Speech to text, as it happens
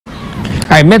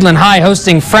All right, Midland High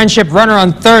hosting Frenship, runner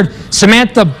on third.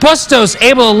 Samantha Bustos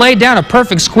able to lay down a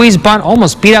perfect squeeze bunt,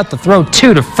 almost beat out the throw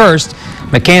 2 to first.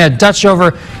 McKenna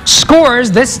Dutchover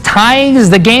scores. This ties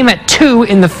the game at 2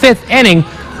 in the 5th inning.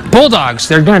 Bulldogs,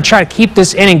 they're going to try to keep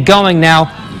this inning going now.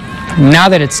 Now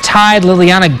that it's tied,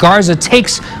 Liliana Garza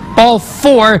takes ball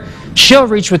 4. She'll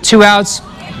reach with 2 outs,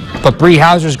 but Bree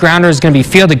Hauser's grounder is going to be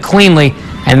fielded cleanly,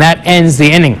 and that ends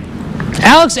the inning.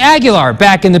 Alex Aguilar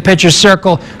back in the pitcher's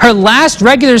circle. Her last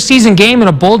regular season game in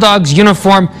a Bulldogs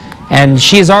uniform, and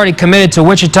she is already committed to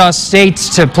Wichita State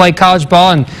to play college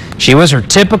ball, and she was her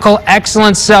typical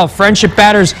excellent self. Frenship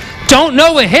batters don't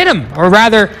know what hit them, or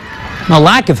rather, a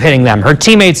lack of hitting them. Her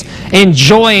teammates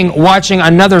enjoying watching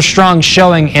another strong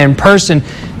showing in person.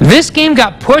 This game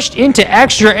got pushed into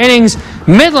extra innings.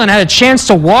 Midland had a chance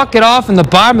to walk it off in the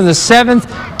bottom of the 7th.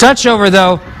 Dutchover,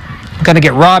 though, going to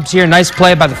get robbed here. Nice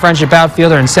play by the Frenship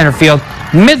outfielder in center field.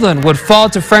 Midland would fall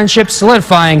to Frenship,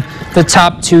 solidifying the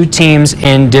top 2 teams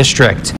in district.